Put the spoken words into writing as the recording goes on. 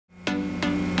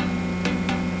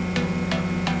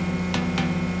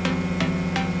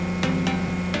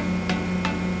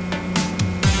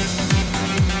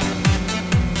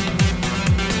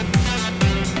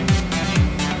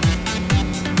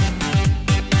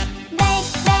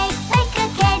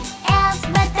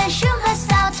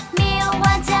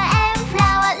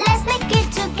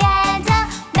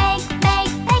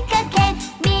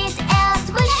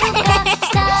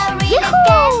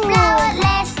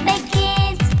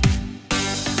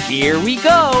Here we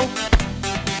go.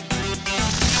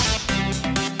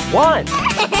 1.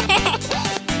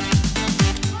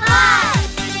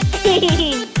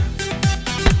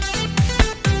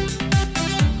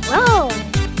 Whoa.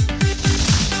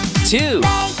 2.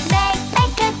 Bake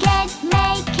again,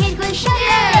 make it with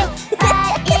sugar.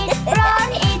 Add it,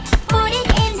 roll it, put it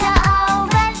in the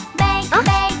oven.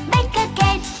 Bake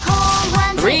again, whole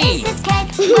one 3. pieces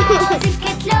cake. Wow, the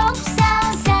cake looks so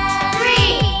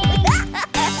yummy.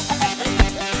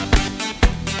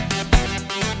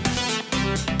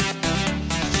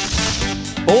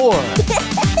 4.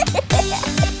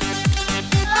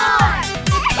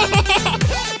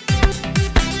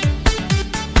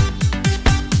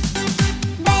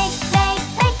 Bake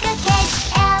a cake.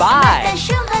 5. Butter,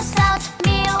 sugar, salt,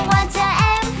 milk, water,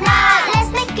 and flour. Let's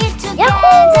make it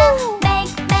together.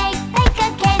 Bake a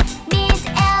cake. Beat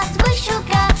eggs with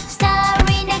sugar. Stir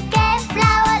in the cake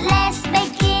flour. Let's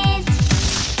bake it.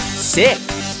 6.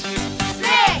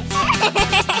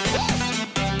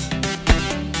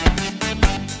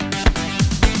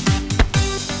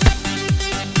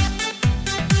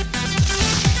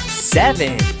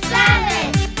 7. Bake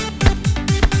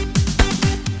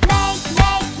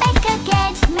a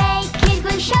cake. Make it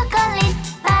with chocolate.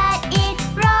 Pat it,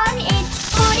 roll it,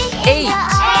 put it in 8. the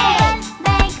oven.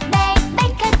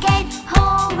 Bake a cake.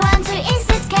 Whole one to eat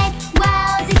this cake.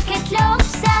 Wow, the cake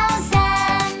looks so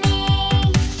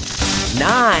yummy.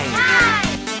 9.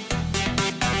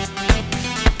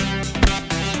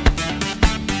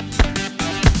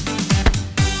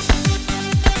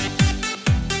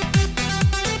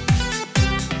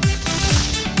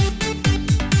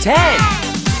 10.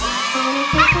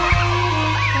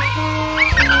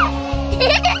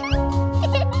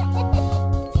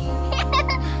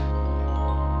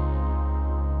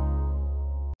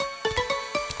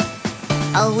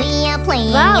 Oh, we are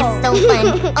playing, Wow. it's so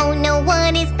fun. Oh no,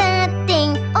 what is that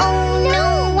thing? Oh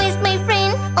no, where's my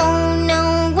friend? Oh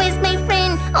no, where's my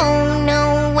friend? Oh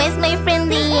no, where's my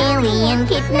friend? The alien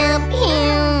kidnapped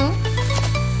him.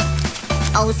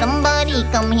 Oh, somebody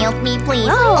come help me, please.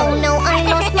 Wow. Oh no, I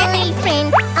lost my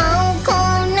friend. I'll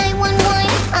call 911.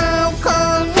 I'll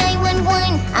call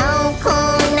 911. I'll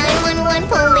call 911.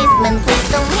 Policeman, please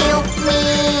come help me.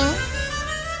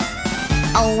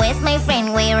 Oh, where's my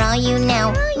friend? Where are you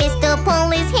now? Mr.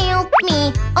 Police, help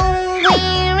me. Oh,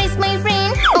 where is my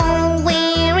friend? Oh,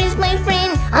 where is my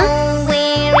friend? Oh,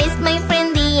 where is my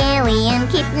friend? The alien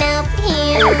kidnapped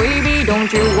him. Oh baby,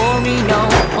 don't you worry now,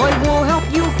 I will help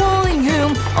you find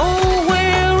him. Oh,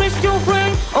 where is your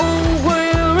friend? Oh,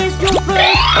 where is your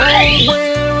friend? Oh,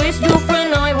 where is your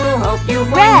friend? I will help you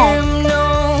find him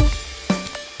now.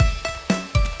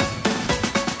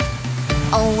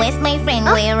 Oh, where's my friend?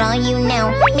 Where are you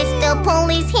now? Mr.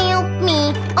 Police, help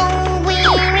me. Oh,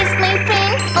 where is my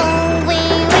friend? Oh,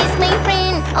 where is my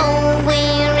friend? Oh,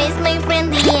 where is my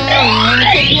friend? The alien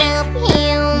kidnapped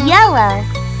him. Yellow.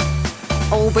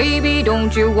 Oh baby,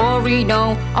 don't you worry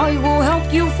now, I will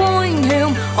help you find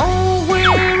him. Oh,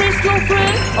 where is your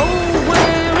friend? Oh,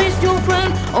 where is your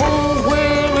friend? Oh,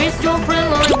 where is your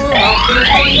friend? I will help you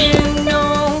find him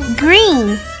now.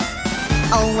 Green.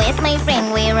 Oh, where's my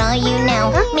friend? Where are you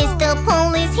now? Mr.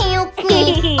 Police, help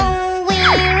me. Oh,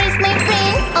 where is my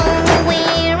friend? Oh,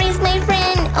 where is my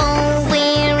friend? Oh,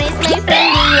 where is my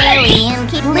friend? The alien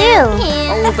kidnapped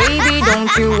him. Oh baby, don't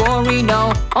you worry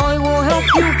now, I will help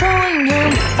you find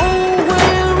him. Oh,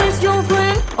 where is your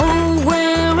friend? Oh,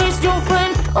 where is your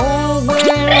friend? Oh, where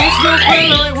is your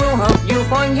friend? I will help you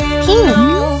find him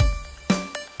now.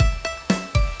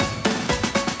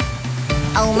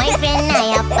 Oh, my friend,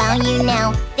 I have found you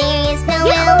now. There is no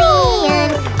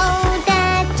alien. Oh,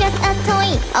 that's just a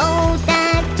toy. Oh,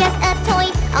 that's just a toy.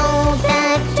 Oh,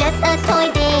 that's just a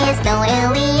toy. There is no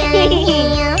alien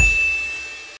here.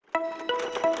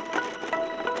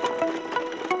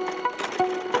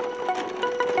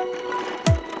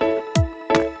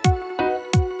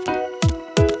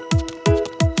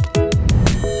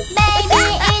 Baby,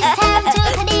 it's time to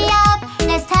tidy up.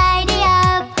 Let's tidy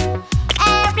up.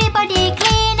 Everybody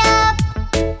clean up.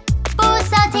 Put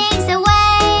something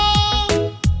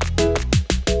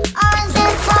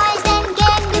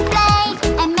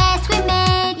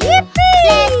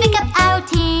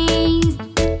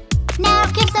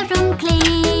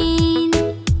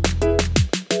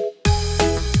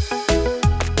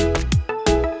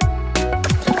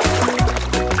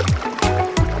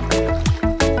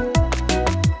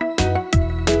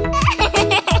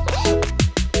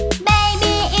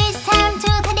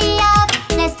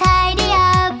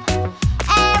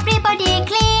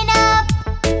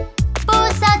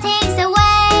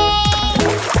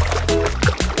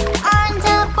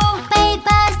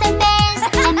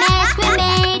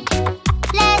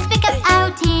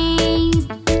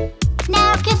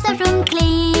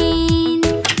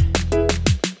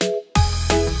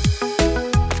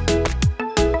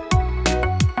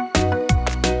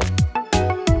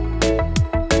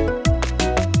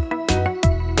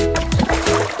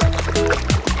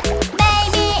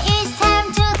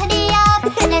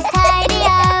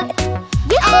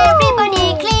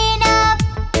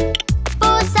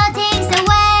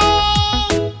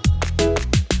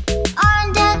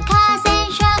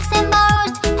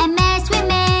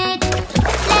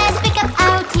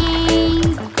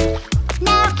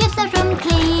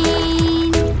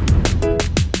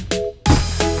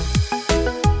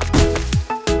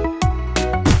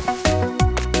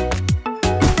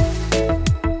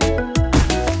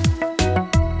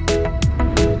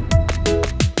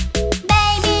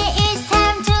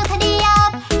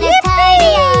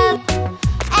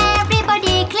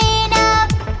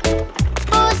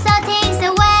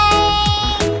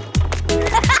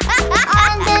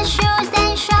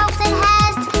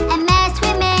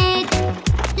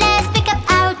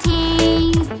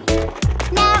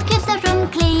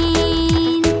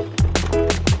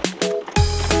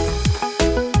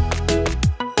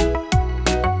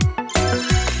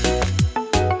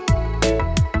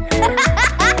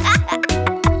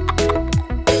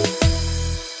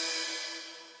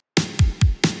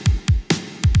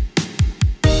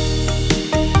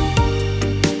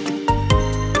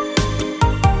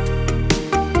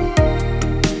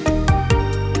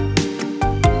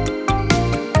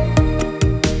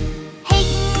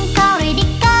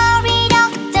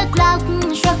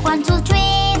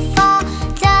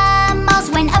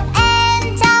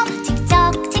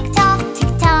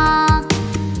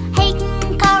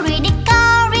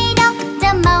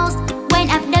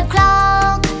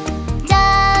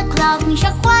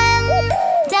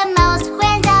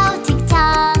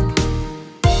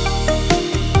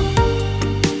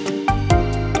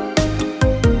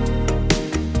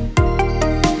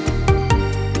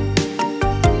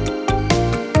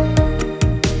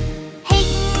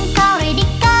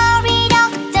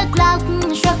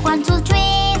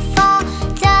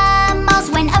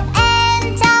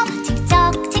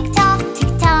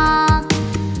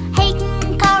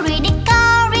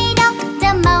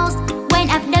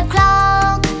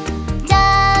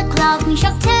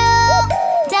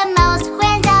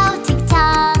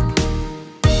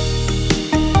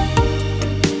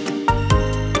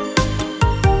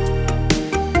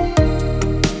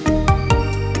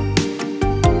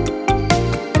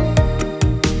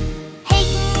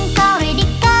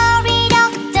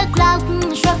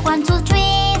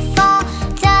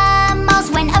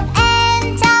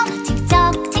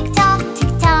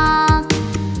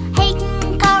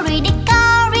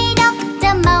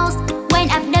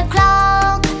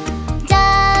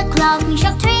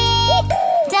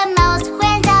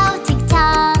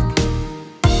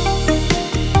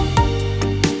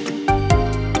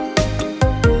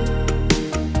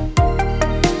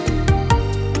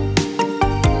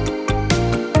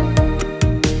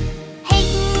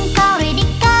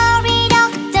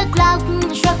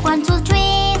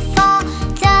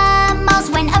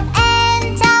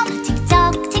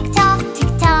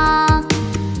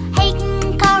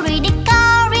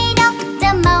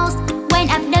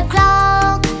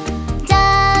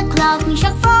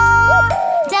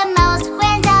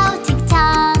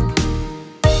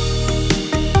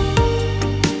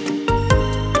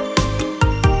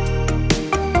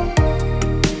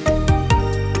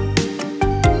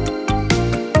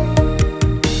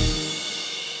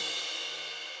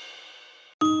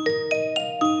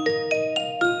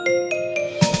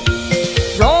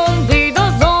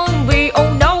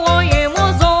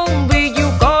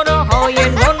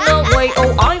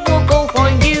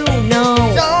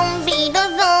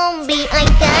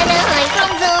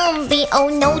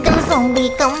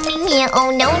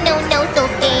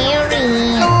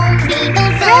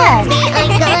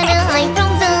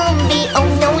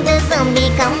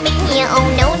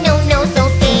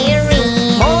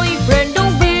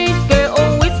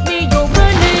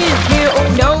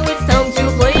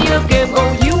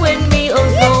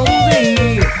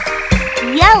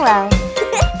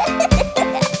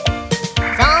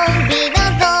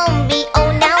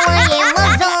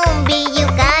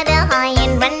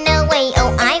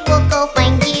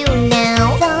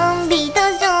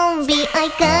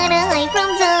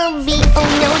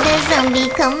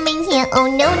here. Oh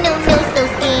no, no, no, so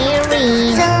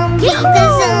scary. Zombie, the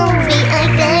zombie, I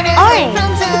gotta hide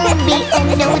from zombie. Oh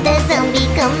no, the zombie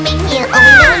coming here. Oh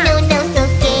no, no, no, so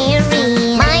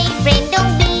scary. My friend,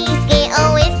 don't be scared.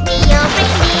 Oh, it's me, your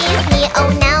friend is here.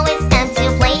 Oh, now it's time to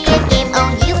play a game.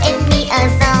 Oh, you and me are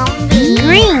zombies.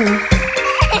 Green.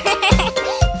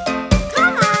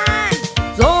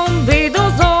 Zombie, the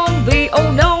zombie,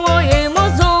 oh now I am a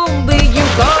zombie. You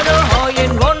gotta hide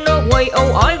and run away,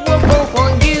 oh I will go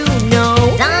find you now.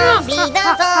 Zombie, the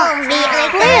zombie, I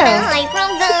gotta hide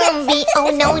from zombie.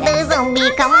 Oh no, the zombie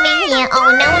coming here.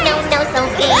 Oh no, no, no, so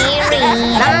scary.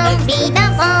 Zombie, the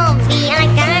zombie, I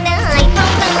gotta hide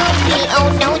from zombie. Oh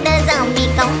no, the zombie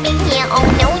coming here. Oh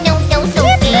no, no, no, so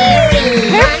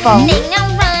scary. Careful. Running